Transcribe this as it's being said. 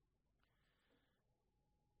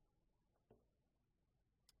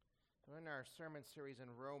We're in our sermon series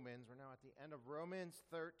in Romans. We're now at the end of Romans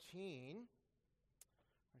 13,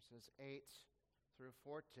 verses 8 through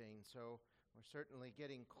 14. So we're certainly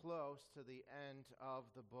getting close to the end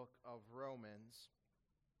of the book of Romans.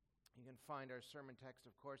 You can find our sermon text,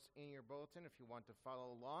 of course, in your bulletin if you want to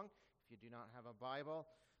follow along. If you do not have a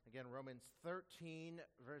Bible, again, Romans 13,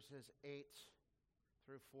 verses 8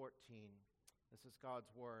 through 14. This is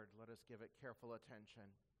God's word. Let us give it careful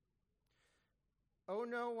attention. Owe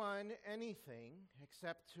no one anything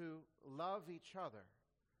except to love each other.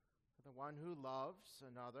 For the one who loves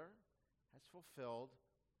another has fulfilled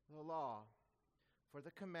the law. For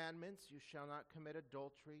the commandments, you shall not commit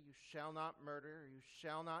adultery, you shall not murder, you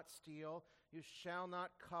shall not steal, you shall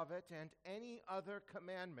not covet, and any other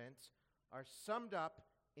commandments are summed up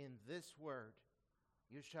in this word: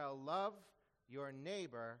 you shall love your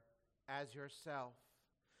neighbor as yourself.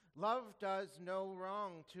 Love does no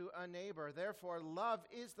wrong to a neighbor. Therefore, love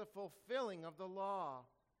is the fulfilling of the law.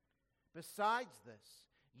 Besides this,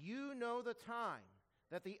 you know the time,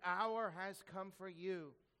 that the hour has come for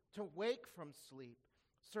you to wake from sleep.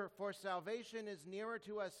 For salvation is nearer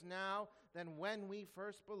to us now than when we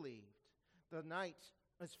first believed. The night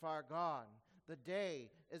is far gone. The day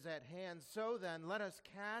is at hand. So then, let us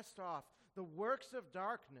cast off the works of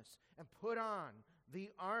darkness and put on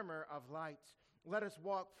the armor of light. Let us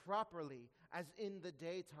walk properly as in the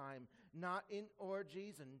daytime, not in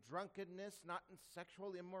orgies and drunkenness, not in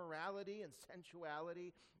sexual immorality and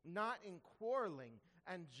sensuality, not in quarreling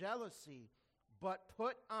and jealousy, but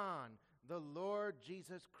put on the Lord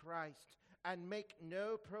Jesus Christ and make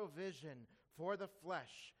no provision for the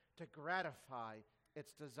flesh to gratify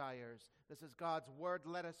its desires. This is God's word.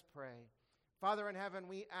 Let us pray. Father in heaven,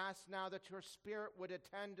 we ask now that your Spirit would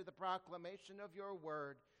attend to the proclamation of your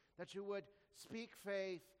word, that you would speak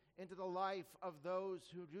faith into the life of those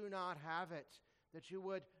who do not have it, that you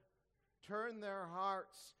would turn their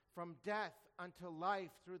hearts from death unto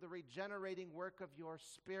life through the regenerating work of your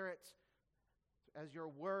Spirit as your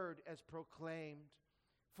word is proclaimed.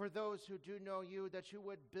 For those who do know you, that you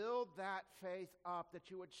would build that faith up,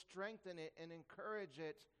 that you would strengthen it and encourage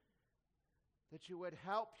it, that you would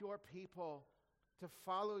help your people to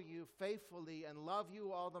follow you faithfully and love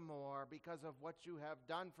you all the more because of what you have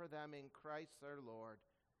done for them in Christ our Lord.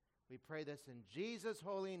 We pray this in Jesus'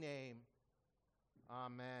 holy name.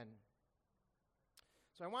 Amen.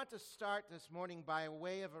 So I want to start this morning by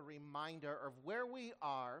way of a reminder of where we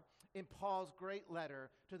are in Paul's great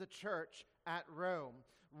letter to the church at Rome.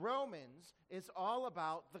 Romans is all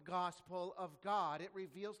about the gospel of God. It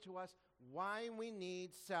reveals to us why we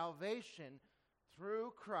need salvation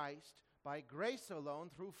through Christ, by grace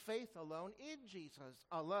alone, through faith alone, in Jesus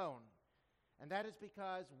alone. And that is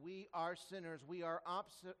because we are sinners. We are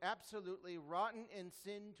absolutely rotten in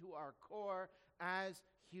sin to our core as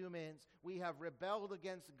humans. We have rebelled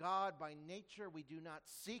against God by nature. We do not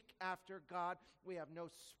seek after God. We have no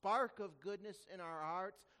spark of goodness in our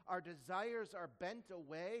hearts. Our desires are bent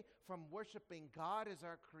away from worshiping God as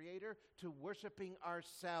our Creator to worshiping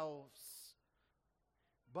ourselves.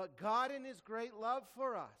 But God, in his great love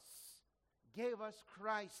for us, gave us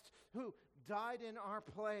Christ, who died in our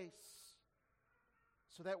place,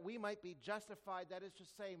 so that we might be justified, that is to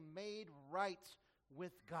say, made right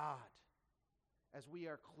with God, as we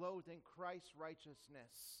are clothed in Christ's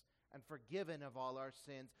righteousness and forgiven of all our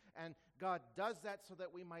sins. And God does that so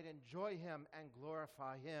that we might enjoy him and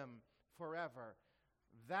glorify him forever.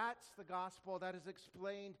 That's the gospel that is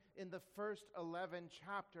explained in the first 11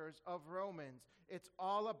 chapters of Romans. It's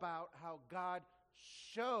all about how God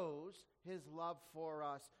shows his love for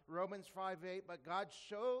us. Romans 5:8, but God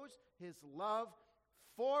shows his love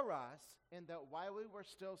for us in that while we were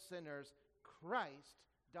still sinners, Christ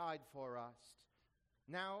died for us.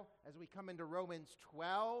 Now, as we come into Romans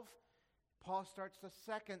 12, Paul starts the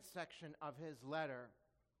second section of his letter.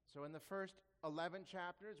 So in the first 11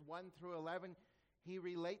 chapters, 1 through 11, he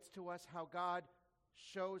relates to us how God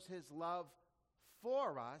shows his love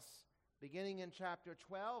for us. Beginning in chapter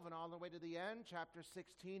 12 and all the way to the end, chapter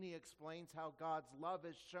 16, he explains how God's love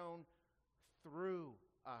is shown through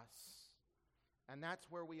us. And that's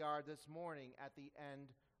where we are this morning at the end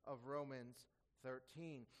of Romans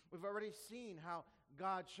 13. We've already seen how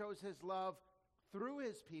God shows his love through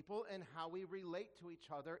his people and how we relate to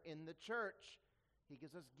each other in the church. He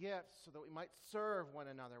gives us gifts so that we might serve one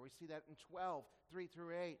another. We see that in 12, 3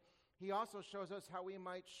 through 8. He also shows us how we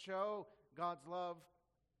might show God's love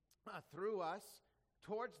through us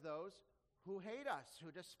towards those who hate us,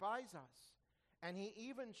 who despise us. And he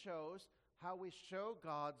even shows how we show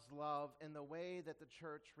God's love in the way that the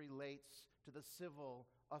church relates to the civil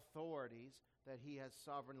authorities that he has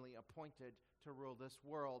sovereignly appointed to rule this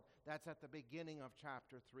world. That's at the beginning of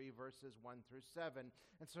chapter 3, verses 1 through 7.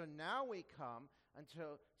 And so now we come and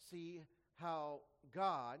to see how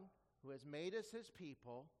God, who has made us his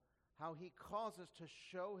people, how he calls us to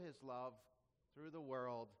show his love through the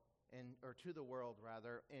world, or to the world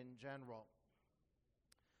rather, in general.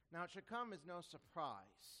 Now, it should come as no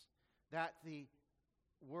surprise that the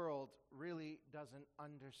world really doesn't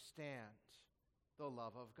understand the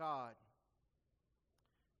love of God.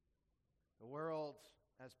 The world,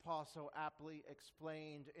 as Paul so aptly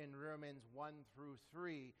explained in Romans 1 through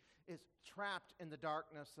 3, is trapped in the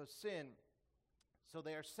darkness of sin. So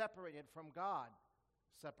they are separated from God,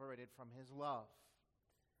 separated from his love.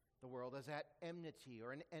 The world is at enmity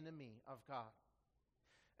or an enemy of God.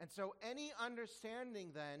 And so any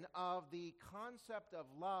understanding then of the concept of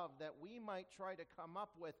love that we might try to come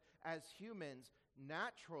up with as humans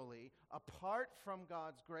naturally, apart from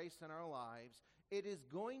God's grace in our lives, it is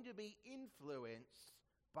going to be influenced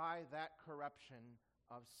by that corruption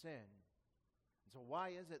of sin. So why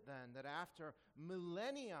is it then that after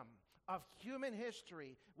millennium of human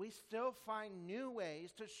history, we still find new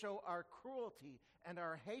ways to show our cruelty and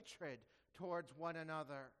our hatred towards one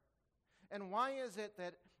another? And why is it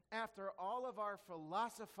that after all of our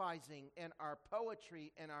philosophizing and our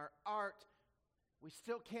poetry and our art, we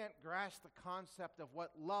still can't grasp the concept of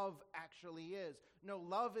what love actually is? No,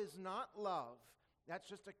 love is not love. That's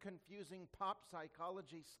just a confusing pop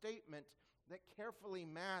psychology statement that carefully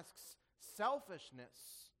masks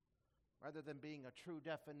selfishness rather than being a true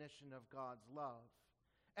definition of God's love.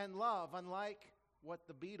 And love, unlike what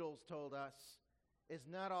the Beatles told us, is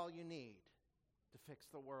not all you need to fix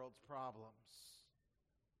the world's problems.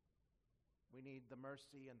 We need the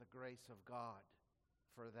mercy and the grace of God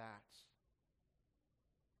for that.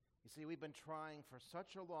 You see, we've been trying for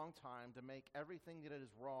such a long time to make everything that is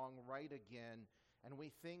wrong right again, and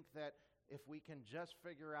we think that if we can just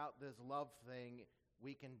figure out this love thing,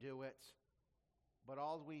 we can do it. But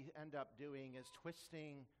all we end up doing is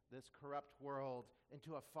twisting this corrupt world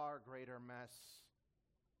into a far greater mess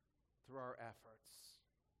through our efforts.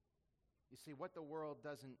 You see, what the world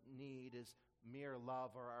doesn't need is mere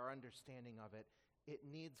love or our understanding of it. It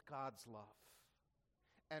needs God's love.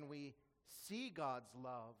 And we see God's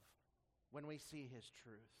love when we see his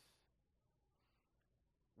truth.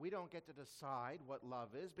 We don't get to decide what love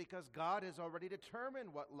is because God has already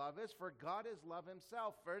determined what love is, for God is love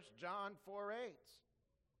himself. 1 John 4:8.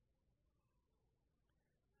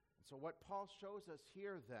 So what Paul shows us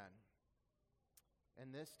here then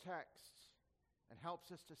in this text and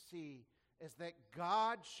helps us to see is that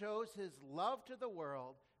God shows his love to the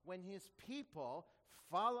world when his people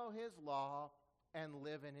follow his law and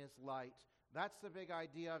live in his light. That's the big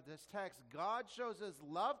idea of this text. God shows his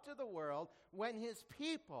love to the world when his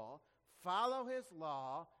people follow his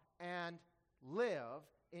law and live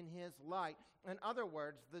in his light. In other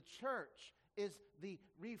words, the church is the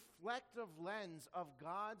reflective lens of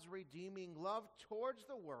God's redeeming love towards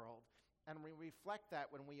the world, and we reflect that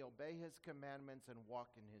when we obey his commandments and walk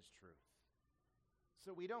in his truth.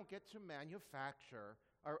 So we don't get to manufacture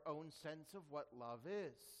our own sense of what love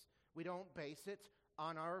is. We don't base it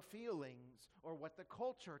on our feelings or what the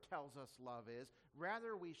culture tells us love is.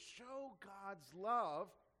 Rather, we show God's love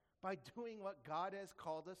by doing what God has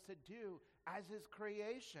called us to do as his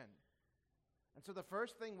creation. And so the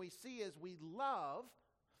first thing we see is we love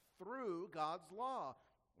through God's law.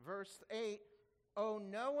 Verse 8, owe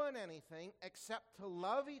no one anything except to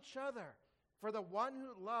love each other, for the one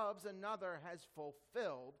who loves another has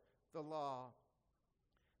fulfilled the law.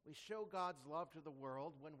 We show God's love to the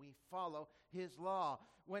world when we follow his law.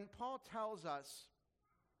 When Paul tells us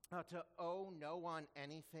to owe no one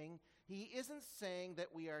anything, he isn't saying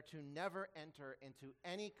that we are to never enter into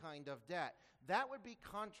any kind of debt. That would be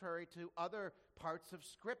contrary to other parts of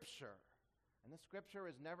Scripture. And the Scripture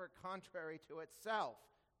is never contrary to itself.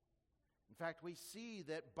 In fact, we see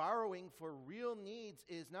that borrowing for real needs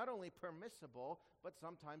is not only permissible, but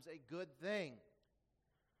sometimes a good thing.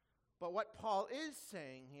 But what Paul is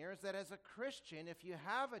saying here is that as a Christian, if you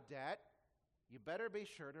have a debt, you better be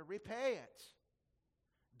sure to repay it.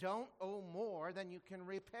 Don't owe more than you can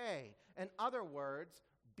repay. In other words,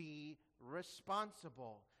 be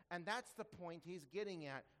responsible. And that's the point he's getting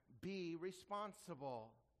at. Be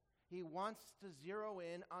responsible. He wants to zero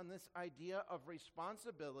in on this idea of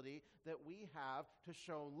responsibility that we have to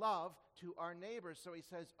show love to our neighbors. So he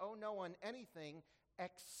says, owe no one anything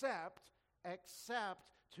except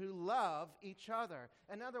to love each other.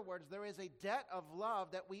 In other words, there is a debt of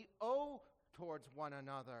love that we owe towards one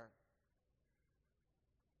another.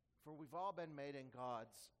 For we've all been made in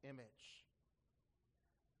God's image.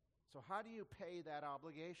 So how do you pay that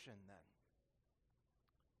obligation then?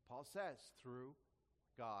 Paul says, through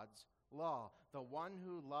God's law. The one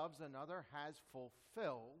who loves another has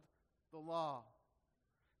fulfilled the law.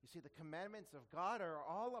 You see, the commandments of God are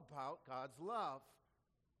all about God's love.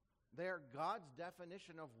 They're God's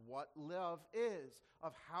definition of what love is,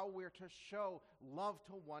 of how we're to show love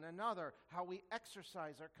to one another, how we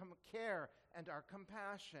exercise our care and our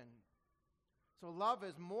compassion. So love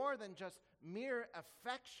is more than just mere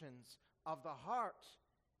affections of the heart.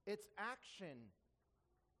 It's action.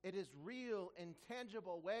 It is real,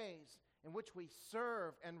 intangible ways in which we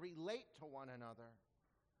serve and relate to one another.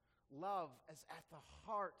 Love is at the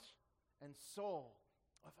heart and soul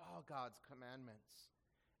of all God's commandments.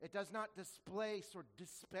 It does not displace or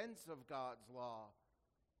dispense of God's law,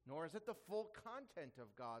 nor is it the full content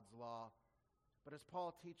of God's law. But as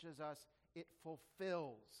Paul teaches us, it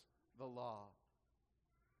fulfills the law.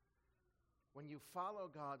 When you follow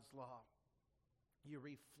God's law, you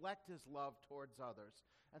reflect his love towards others.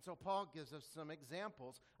 And so Paul gives us some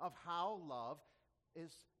examples of how love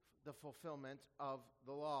is the fulfillment of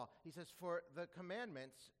the law. He says, for the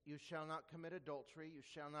commandments, you shall not commit adultery, you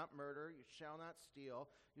shall not murder, you shall not steal,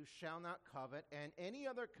 you shall not covet, and any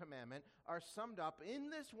other commandment are summed up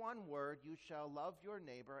in this one word, you shall love your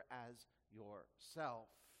neighbor as yourself.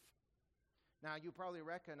 Now, you probably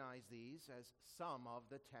recognize these as some of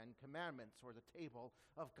the 10 commandments, or the table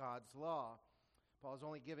of God's law. Paul is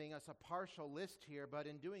only giving us a partial list here, but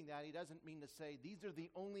in doing that, he doesn't mean to say these are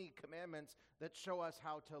the only commandments that show us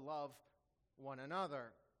how to love one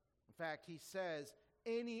another. In fact, he says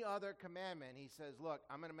any other commandment. He says, look,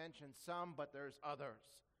 I'm going to mention some, but there's others.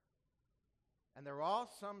 And they're all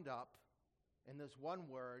summed up in this one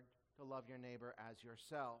word, to love your neighbor as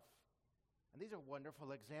yourself. And these are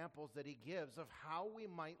wonderful examples that he gives of how we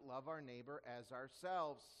might love our neighbor as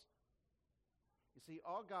ourselves. You see,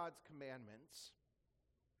 all God's commandments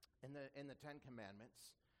in the 10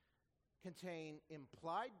 Commandments contain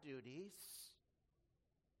implied duties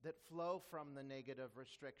that flow from the negative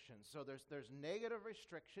restrictions. So there's negative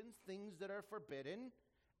restrictions, things that are forbidden,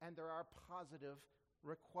 and there are positive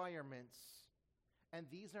requirements. And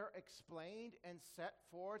these are explained and set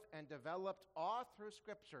forth and developed all through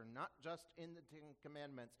Scripture, not just in the 10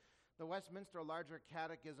 Commandments. The Westminster Larger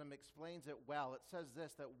Catechism explains it well. It says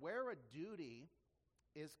this, that where a duty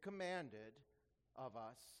is commanded of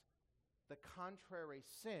us, the contrary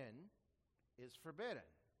sin is forbidden.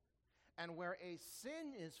 And where a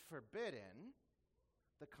sin is forbidden,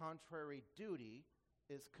 the contrary duty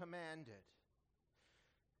is commanded.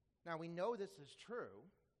 Now, we know this is true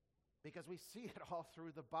because we see it all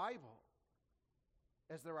through the Bible,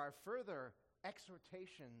 as there are further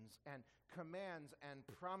exhortations and commands and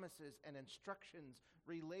promises and instructions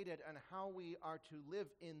related on how we are to live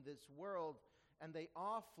in this world, and they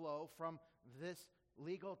all flow from this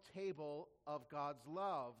legal table of God's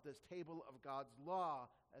love, this table of God's law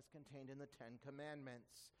as contained in the 10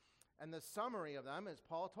 Commandments. And the summary of them, as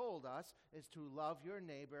Paul told us, is to love your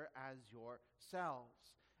neighbor as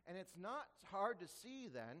yourselves. And it's not hard to see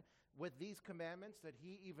then, with these commandments that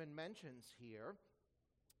he even mentions here,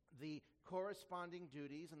 the corresponding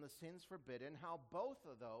duties and the sins forbidden, how both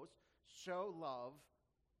of those show love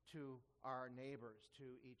to our neighbors, to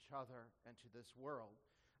each other, and to this world.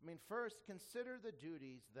 I mean, first, consider the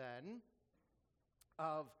duties then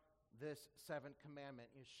of this seventh commandment.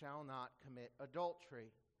 You shall not commit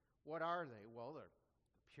adultery. What are they? Well, they're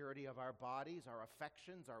the purity of our bodies, our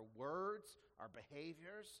affections, our words, our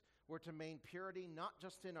behaviors. We're to maintain purity not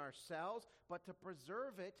just in ourselves, but to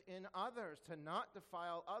preserve it in others, to not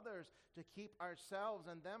defile others, to keep ourselves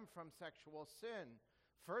and them from sexual sin.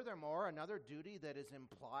 Furthermore, another duty that is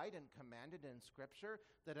implied and commanded in Scripture,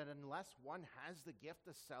 that unless one has the gift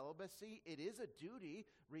of celibacy, it is a duty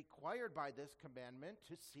required by this commandment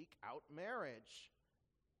to seek out marriage.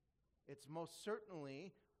 It's most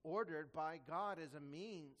certainly ordered by God as a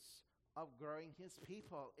means of growing his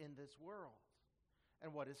people in this world.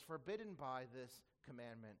 And what is forbidden by this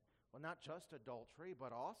commandment? Well, not just adultery,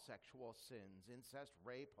 but all sexual sins, incest,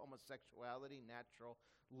 rape, homosexuality, natural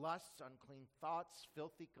lusts, unclean thoughts,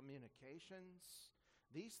 filthy communications.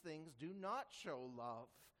 These things do not show love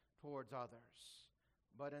towards others,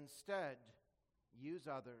 but instead use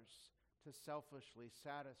others to selfishly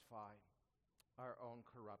satisfy our own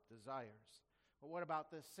corrupt desires. But what about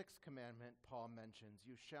this sixth commandment Paul mentions?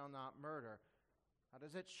 You shall not murder. How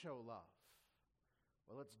does it show love?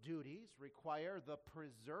 Well, its duties require the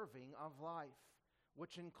preserving of life,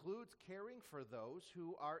 which includes caring for those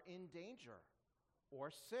who are in danger or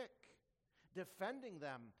sick, defending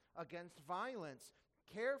them against violence,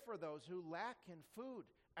 care for those who lack in food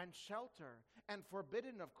and shelter, And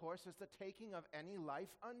forbidden, of course, is the taking of any life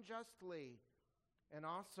unjustly, and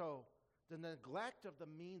also the neglect of the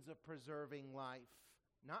means of preserving life,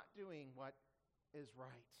 not doing what is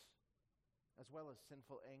right, as well as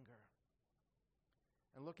sinful anger.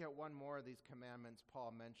 And look at one more of these commandments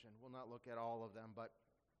Paul mentioned. We'll not look at all of them, but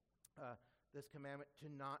this commandment to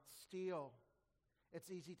not steal. It's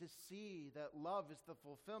easy to see that love is the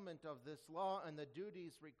fulfillment of this law and the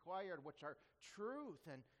duties required, which are truth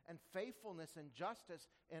and faithfulness and justice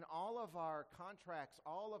in all of our contracts,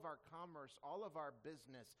 all of our commerce, all of our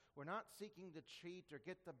business. We're not seeking to cheat or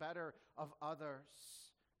get the better of others.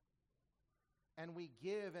 And we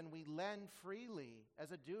give and we lend freely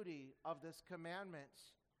as a duty of this commandment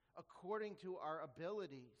according to our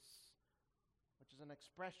abilities, which is an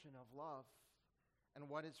expression of love. And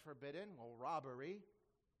what is forbidden? Well, robbery,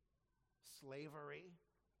 slavery,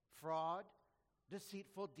 fraud,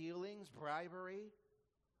 deceitful dealings, bribery.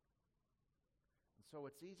 And so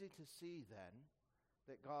it's easy to see then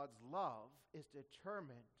that God's love is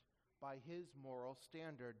determined by his moral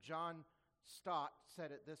standard. John Stott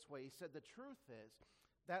said it this way. He said, the truth is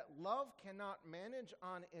that love cannot manage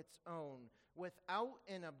on its own without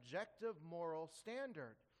an objective moral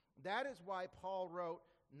standard. That is why Paul wrote,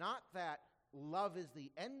 not that love is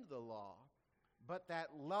the end of the law, but that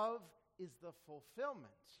love is the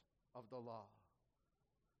fulfillment of the law.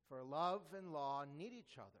 For love and law need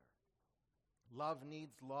each other. Love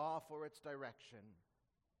needs law for its direction,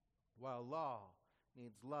 while law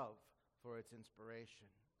needs love for its inspiration.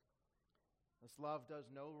 This love does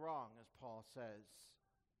no wrong, as Paul says,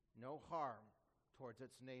 no harm towards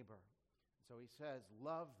its neighbor. So he says,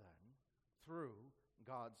 love then through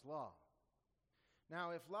God's law.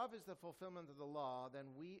 Now, if love is the fulfillment of the law, then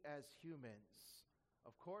we as humans,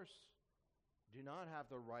 of course, do not have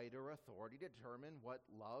the right or authority to determine what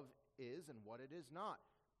love is and what it is not.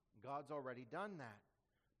 God's already done that.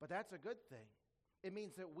 But that's a good thing. It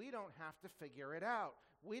means that we don't have to figure it out.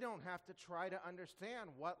 We don't have to try to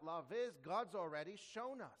understand what love is. God's already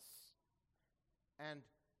shown us. And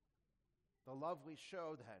the love we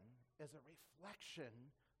show then is a reflection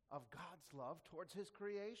of God's love towards his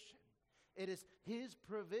creation. It is his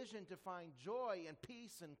provision to find joy and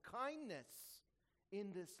peace and kindness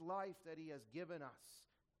in this life that he has given us.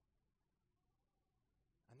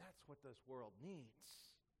 And that's what this world needs.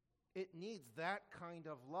 It needs that kind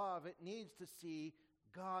of love. It needs to see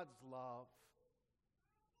God's love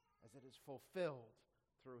as it is fulfilled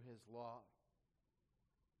through his law.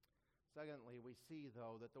 Secondly, we see,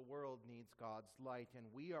 though, that the world needs God's light, and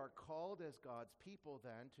we are called as God's people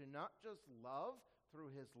then to not just love through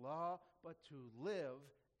his law, but to live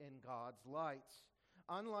in God's light.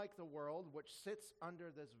 Unlike the world, which sits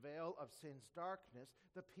under this veil of sin's darkness,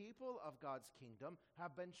 the people of God's kingdom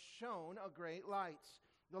have been shown a great light.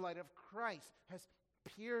 The light of Christ has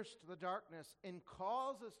pierced the darkness and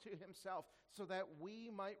calls us to himself so that we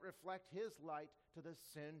might reflect his light to the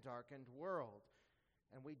sin-darkened world.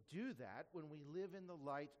 And we do that when we live in the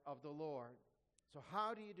light of the Lord. So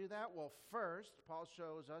how do you do that? Well, first, Paul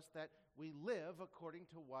shows us that we live according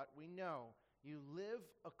to what we know. You live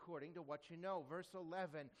according to what you know. Verse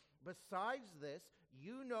 11, besides this,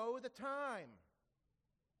 you know the time,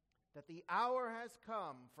 that the hour has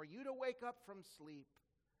come for you to wake up from sleep,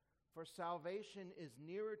 for salvation is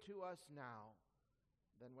nearer to us now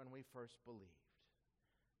than when we first believed.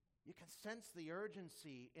 You can sense the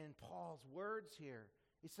urgency in Paul's words here.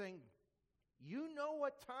 He's saying, you know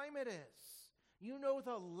what time it is. You know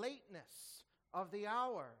the lateness of the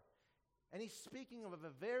hour. And he's speaking of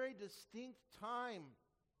a very distinct time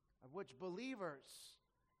of which believers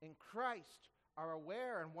in Christ are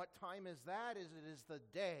aware. And what time is that? It is the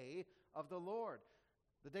day of the Lord.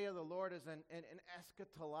 The day of the Lord is an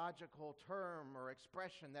eschatological term or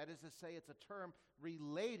expression. That is to say, it's a term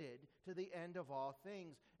related to the end of all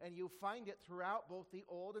things. And you find it throughout both the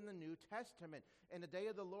Old and the New Testament. And the day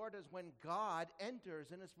of the Lord is when God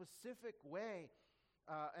enters in a specific way,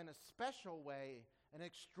 in a special way, an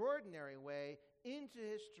extraordinary way into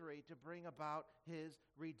history to bring about his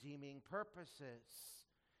redeeming purposes.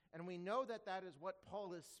 And we know that that is what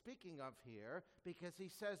Paul is speaking of here, because he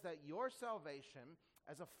says that your salvation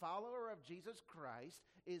as a follower of Jesus Christ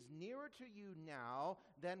is nearer to you now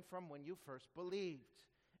than from when you first believed.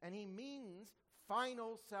 And he means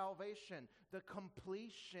final salvation, the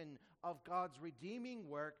completion of God's redeeming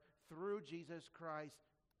work through Jesus Christ.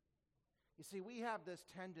 You see, we have this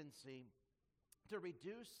tendency to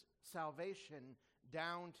reduce salvation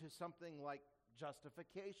down to something like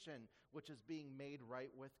justification, which is being made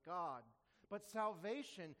right with God. But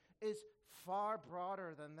salvation is far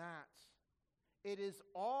broader than that. It is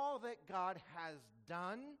all that God has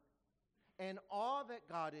done and all that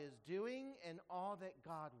God is doing and all that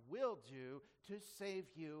God will do to save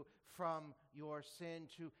you from your sin,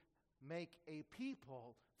 to make a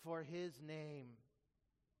people for his name.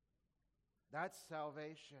 That's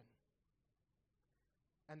salvation.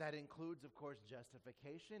 And that includes, of course,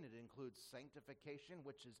 justification. It includes sanctification,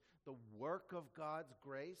 which is the work of God's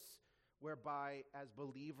grace, whereby as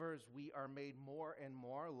believers we are made more and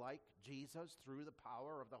more like Jesus through the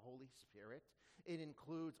power of the Holy Spirit. It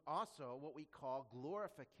includes also what we call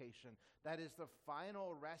glorification. That is the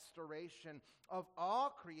final restoration of all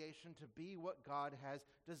creation to be what God has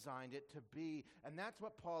designed it to be. And that's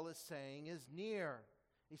what Paul is saying is near.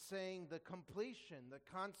 He's saying the completion, the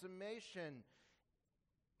consummation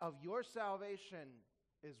of your salvation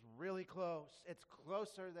is really close. It's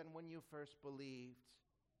closer than when you first believed.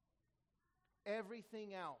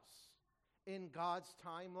 Everything else in God's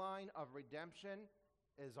timeline of redemption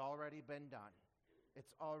has already been done.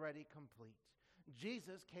 It's already complete.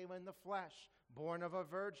 Jesus came in the flesh, born of a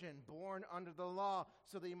virgin, born under the law,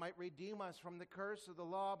 so that he might redeem us from the curse of the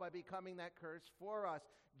law by becoming that curse for us.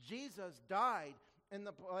 Jesus died in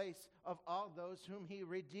the place of all those whom he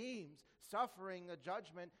redeems, suffering the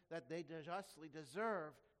judgment that they justly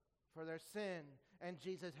deserve for their sin. And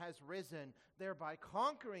Jesus has risen, thereby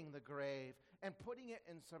conquering the grave and putting it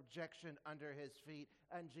in subjection under his feet.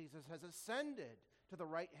 And Jesus has ascended to the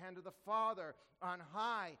right hand of the Father on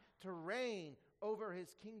high to reign over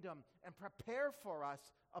his kingdom and prepare for us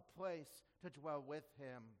a place to dwell with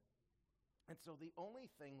him. And so the only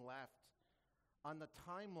thing left on the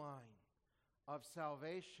timeline of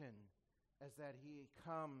salvation is that he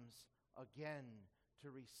comes again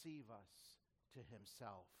to receive us to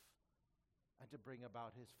himself and to bring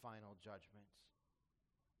about his final judgment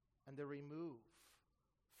and to remove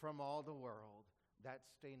from all the world that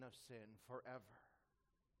stain of sin forever.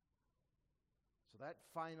 So that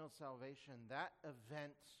final salvation, that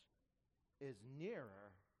event is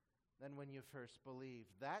nearer than when you first believed.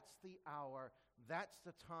 That's the hour, that's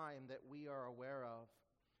the time that we are aware of.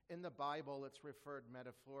 In the Bible, it's referred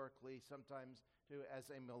metaphorically sometimes to as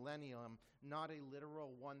a millennium, not a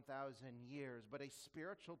literal 1,000 years, but a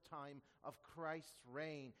spiritual time of Christ's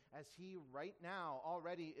reign as he right now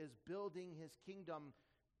already is building his kingdom,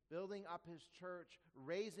 building up his church,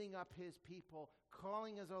 raising up his people,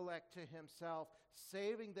 calling his elect to himself,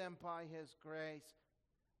 saving them by his grace,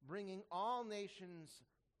 bringing all nations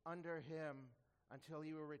under him until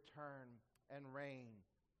he will return and reign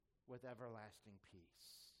with everlasting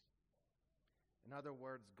peace. In other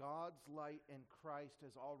words, God's light in Christ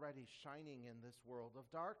is already shining in this world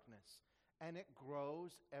of darkness, and it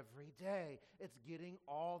grows every day. It's getting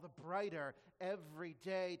all the brighter every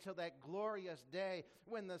day till that glorious day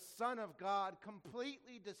when the Son of God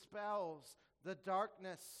completely dispels the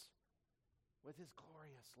darkness with his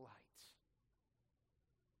glorious light.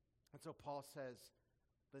 And so Paul says,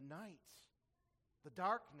 the night, the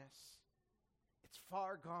darkness, it's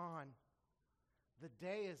far gone. The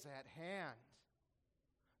day is at hand.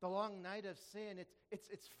 The long night of sin,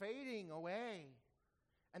 it's fading away.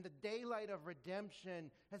 And the daylight of redemption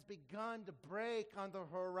has begun to break on the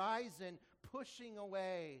horizon, pushing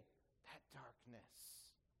away that darkness.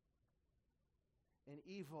 In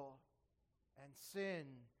evil and sin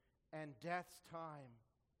and death's time,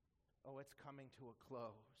 it's coming to a close.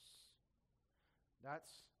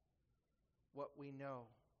 That's what we know.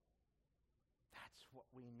 That's what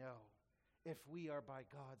we know. If we are by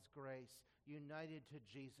God's grace united to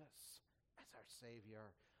Jesus as our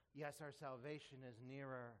Savior, yes, our salvation is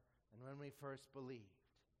nearer than when we first believed.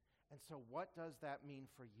 And so what does that mean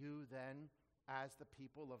for you then as the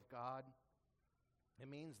people of God? It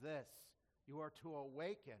means this: you are to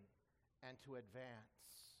awaken and to advance.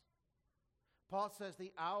 Paul says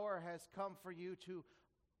the hour has come for you to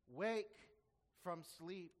wake from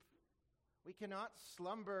sleep. We cannot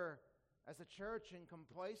slumber as a church in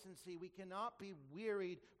complacency. We cannot be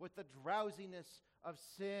wearied with the drowsiness of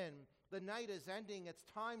sin. The night is ending. It's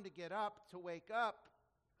time to get up, to wake up.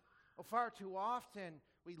 Far too often,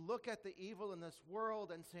 we look at the evil in this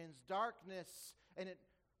world and sin's darkness, and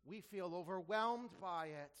we feel overwhelmed by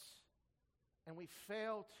it. And we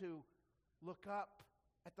fail to look up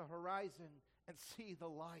at the horizon and see the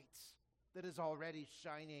light that is already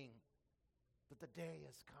shining, that the day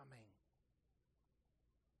is coming.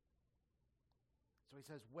 So he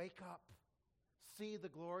says, wake up. See the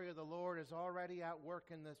glory of the Lord is already at work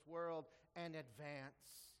in this world, and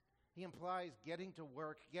advance. He implies getting to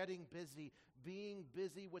work, getting busy, being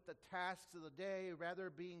busy with the tasks of the day, rather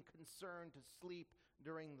being concerned to sleep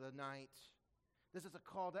during the night. This is a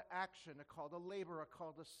call to action, a call to labor, a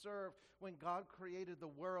call to serve. When God created the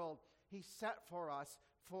world, he set for us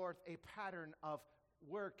forth a pattern of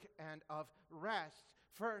work and of rest.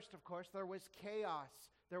 First, of course, there was chaos.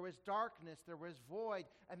 There was darkness, there was void,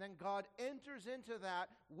 and then God enters into that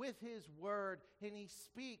with his word, and he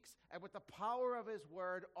speaks, and with the power of his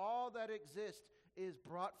word, all that exists is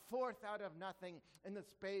brought forth out of nothing in the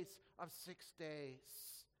space of 6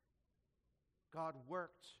 days. God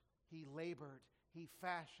worked, he labored, he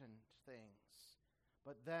fashioned things.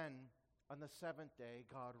 But then, on the seventh day,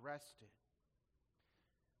 God rested.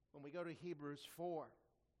 When we go to Hebrews 4,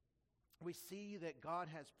 we see that God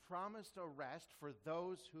has promised a rest for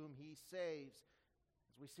those whom he saves.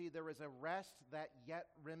 As we see, there is a rest that yet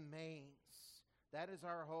remains. That is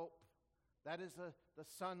our hope. That is the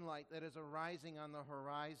sunlight that is arising on the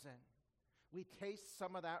horizon. We taste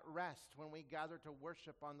some of that rest when we gather to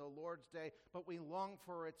worship on the Lord's Day, but we long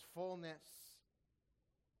for its fullness.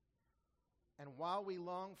 And while we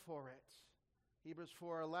long for it, Hebrews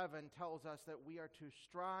 4:11 tells us that we are to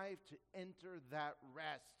strive to enter that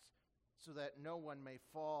rest, so that no one may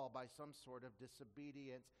fall by some sort of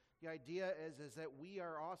disobedience. The idea is that we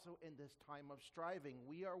are also in this time of striving.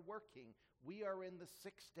 We are working. We are in the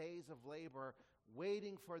 6 days of labor,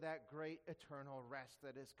 waiting for that great eternal rest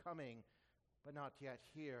that is coming, but not yet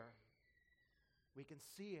here. We can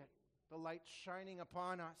see it, the light shining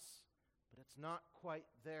upon us, but it's not quite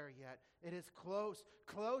there yet. It is close,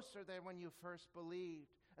 closer than when you first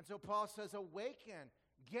believed. And so Paul says, awaken.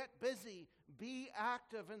 Get busy. Be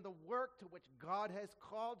active in the work to which God has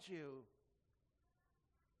called you.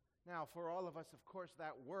 Now, for all of us, of course,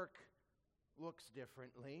 that work looks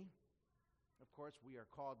differently. Of course, we are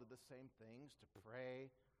called to the same things, to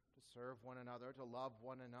pray, to serve one another, to love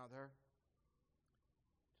one another,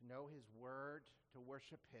 to know his word, to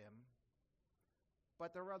worship him.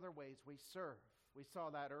 But there are other ways we serve. We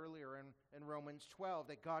saw that earlier in Romans 12,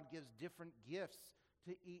 that God gives different gifts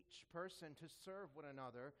to each person to serve one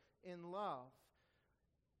another in love.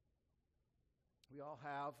 We all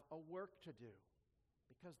have a work to do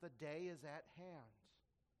because the day is at hand.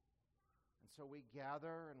 And so we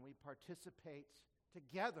gather and we participate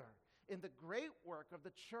together in the great work of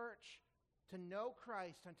the church to know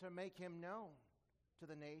Christ and to make him known to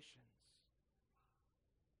the nations.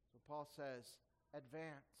 So Paul says,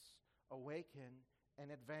 advance, awaken, and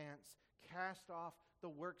advance. Cast off the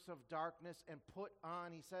works of darkness and put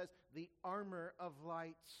on, he says, the armor of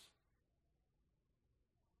light.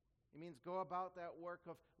 It means go about that work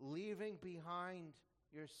of leaving behind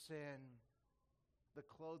your sin, the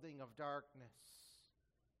clothing of darkness,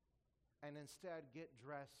 and instead get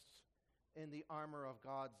dressed in the armor of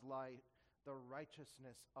God's light, the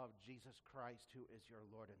righteousness of Jesus Christ, who is your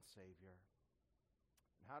Lord and Savior.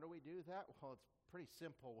 And how do we do that? Well, it's pretty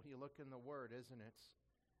simple when you look in the Word, isn't it?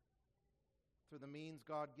 Through the means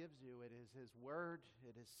God gives you. It is his word,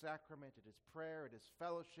 it is sacrament, it is prayer, it is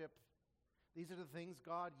fellowship. These are the things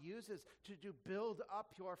God uses to build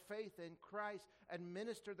up your faith in Christ and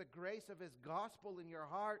minister the grace of his gospel in your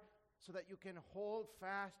heart so that you can hold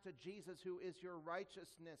fast to Jesus, who is your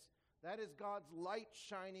righteousness. That is God's light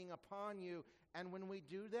shining upon you. And when we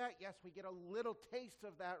do that, yes, we get a little taste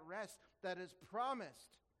of that rest that is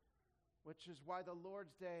promised, which is why the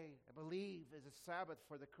Lord's Day, I believe, is a Sabbath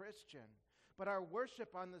for the Christian. But our worship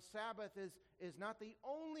on the Sabbath is not the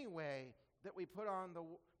only way that we put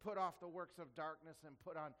off the works of darkness and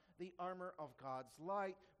put on the armor of God's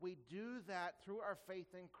light. We do that through our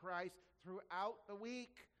faith in Christ throughout the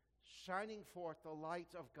week, shining forth the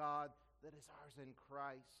light of God that is ours in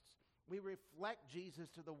Christ. We reflect Jesus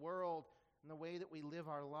to the world in the way that we live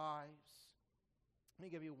our lives. Let me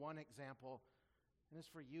give you one example. And this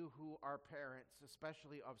is for you who are parents,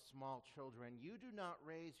 especially of small children. You do not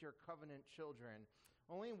raise your covenant children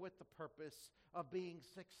only with the purpose of being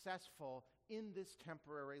successful in this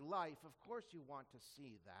temporary life. Of course you want to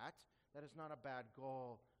see that. That is not a bad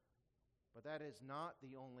goal. But that is not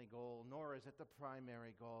the only goal, nor is it the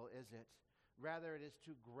primary goal, is it? Rather, it is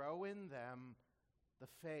to grow in them the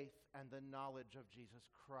faith and the knowledge of Jesus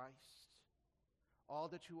Christ. All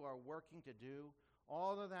that you are working to do,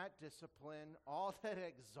 all of that discipline, all that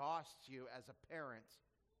exhausts you as a parent,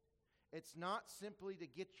 it's not simply to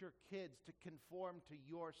get your kids to conform to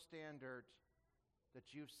your standard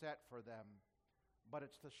that you've set for them, but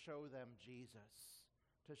it's to show them Jesus,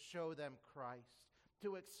 to show them Christ,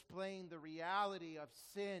 to explain the reality of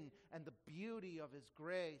sin and the beauty of his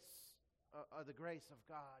grace, the grace of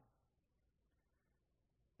God.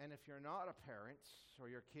 And if you're not a parent, or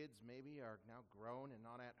your kids maybe are now grown and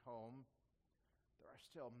not at home, there are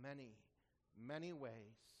still many, many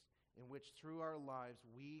ways in which through our lives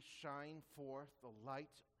we shine forth the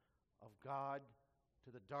light of God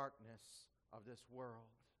to the darkness of this world.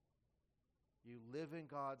 You live in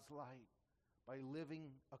God's light by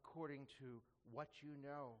living according to what you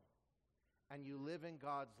know. And you live in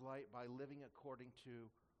God's light by living according to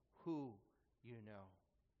who you know.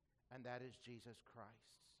 And that is Jesus Christ.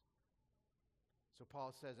 So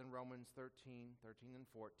Paul says in Romans 13 and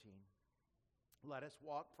 14, let us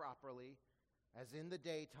walk properly as in the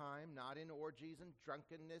daytime, not in orgies and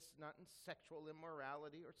drunkenness, not in sexual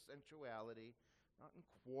immorality or sensuality, not in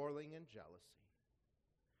quarreling and jealousy,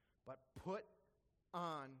 but put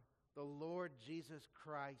on the Lord Jesus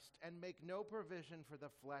Christ and make no provision for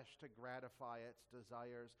the flesh to gratify its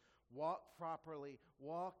desires. Walk properly,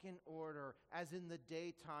 walk in order, as in the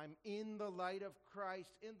daytime, in the light of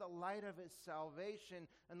Christ, in the light of his salvation,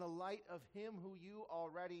 and the light of him who you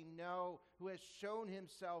already know, who has shown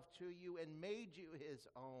himself to you and made you his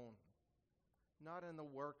own. Not in the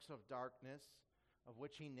works of darkness, of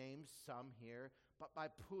which he names some here, but by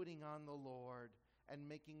putting on the Lord and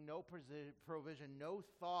making no provision, no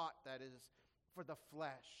thought, that is, for the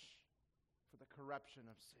flesh, for the corruption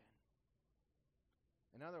of sin.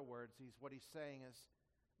 In other words, what he's saying is,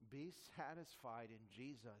 be satisfied in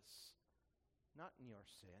Jesus, not in your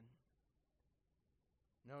sin.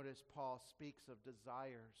 Notice Paul speaks of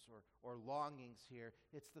desires or longings here.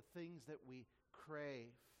 It's the things that we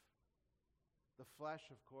crave. The flesh,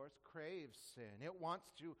 of course, craves sin. It wants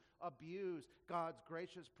to abuse God's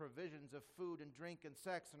gracious provisions of food and drink and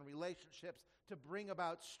sex and relationships to bring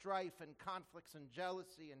about strife and conflicts and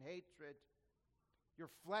jealousy and hatred. Your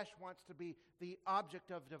flesh wants to be the object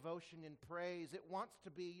of devotion and praise. It wants to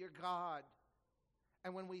be your God.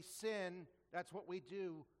 And when we sin, that's what we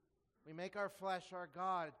do. We make our flesh our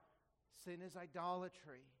God. Sin is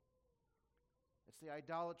idolatry. It's the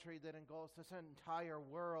idolatry that engulfs this entire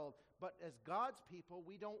world. But as God's people,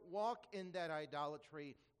 we don't walk in that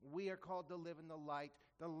idolatry. We are called to live in the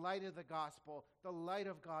light of the gospel, the light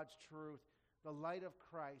of God's truth, the light of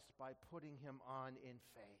Christ by putting him on in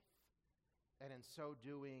faith. And in so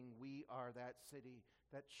doing, we are that city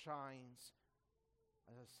that shines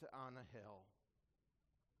on a hill.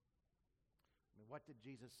 I mean, what did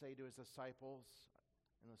Jesus say to his disciples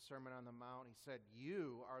in the Sermon on the Mount? He said,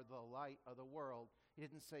 you are the light of the world. He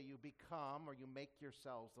didn't say you become or you make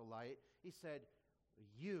yourselves the light. He said,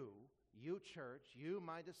 you church, you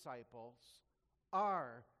my disciples,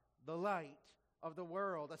 are the light of the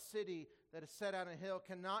world. A city that is set on a hill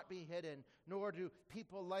cannot be hidden, nor do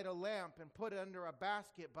people light a lamp and put it under a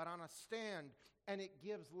basket, but on a stand, and it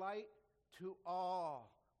gives light to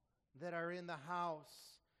all that are in the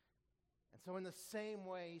house. And so in the same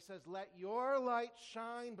way, he says, let your light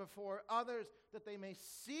shine before others, that they may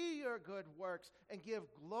see your good works and give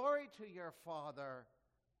glory to your Father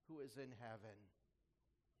who is in heaven.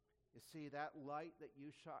 You see, that light that you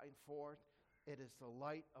shine forth, it is the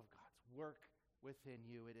light of God's work within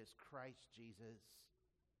you. It is Christ Jesus.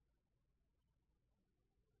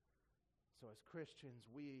 So as Christians,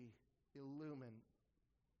 we illuminate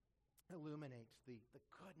the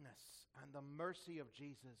goodness and the mercy of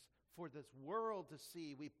Jesus for this world to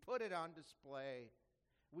see. We put it on display.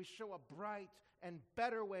 We show a bright and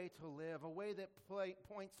better way to live, a way that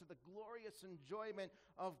points to the glorious enjoyment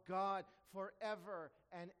of God forever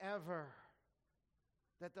and ever,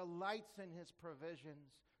 that delights in his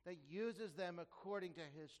provisions, that uses them according to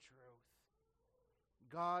his truth.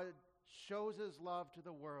 God shows his love to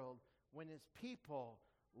the world when his people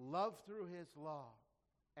love through his law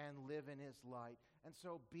and live in his light. And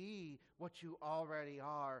so be what you already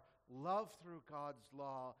are. Love through God's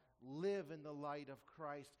law. Live in the light of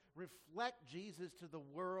Christ. Reflect Jesus to the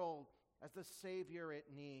world as the Savior it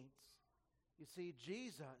needs. You see,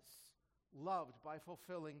 Jesus loved by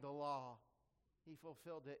fulfilling the law. He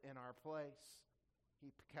fulfilled it in our place.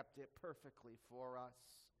 He kept it perfectly for us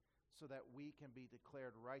so that we can be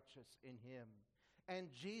declared righteous in him. And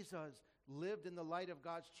Jesus lived in the light of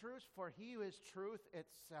God's truth, for he is truth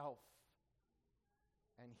itself.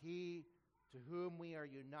 And he, to whom we are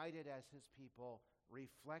united as his people,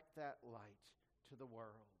 reflect that light to the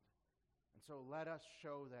world. And so let us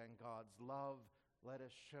show then God's love. Let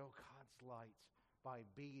us show God's light by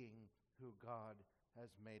being who God has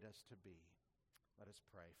made us to be. Let us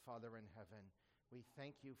pray. Father in heaven, we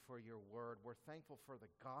thank you for your word. We're thankful for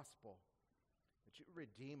the gospel, that you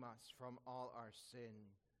redeem us from all our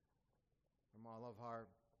sin, from all of our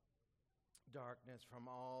darkness, from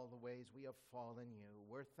all the ways we have fallen you.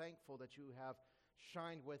 We're thankful that you have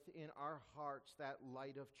shined within our hearts that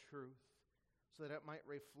light of truth, so that it might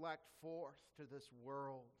reflect forth to this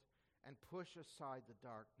world and push aside the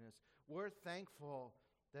darkness. We're thankful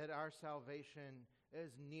that our salvation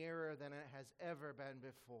is nearer than it has ever been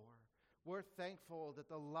before. We're thankful that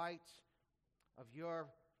the light of your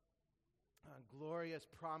glorious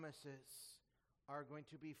promises are going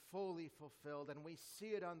to be fully fulfilled, and we see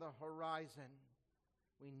it on the horizon.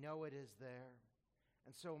 We know it is there.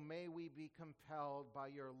 And so may we be compelled by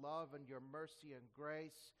your love and your mercy and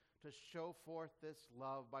grace to show forth this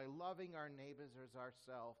love by loving our neighbors as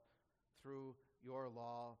ourselves through your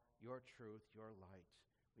law, your truth, your light.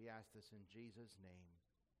 We ask this in Jesus' name.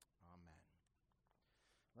 Amen.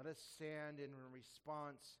 Let us stand in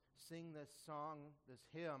response, sing this song, this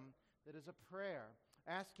hymn that is a prayer,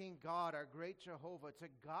 asking God, our great Jehovah, to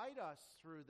guide us through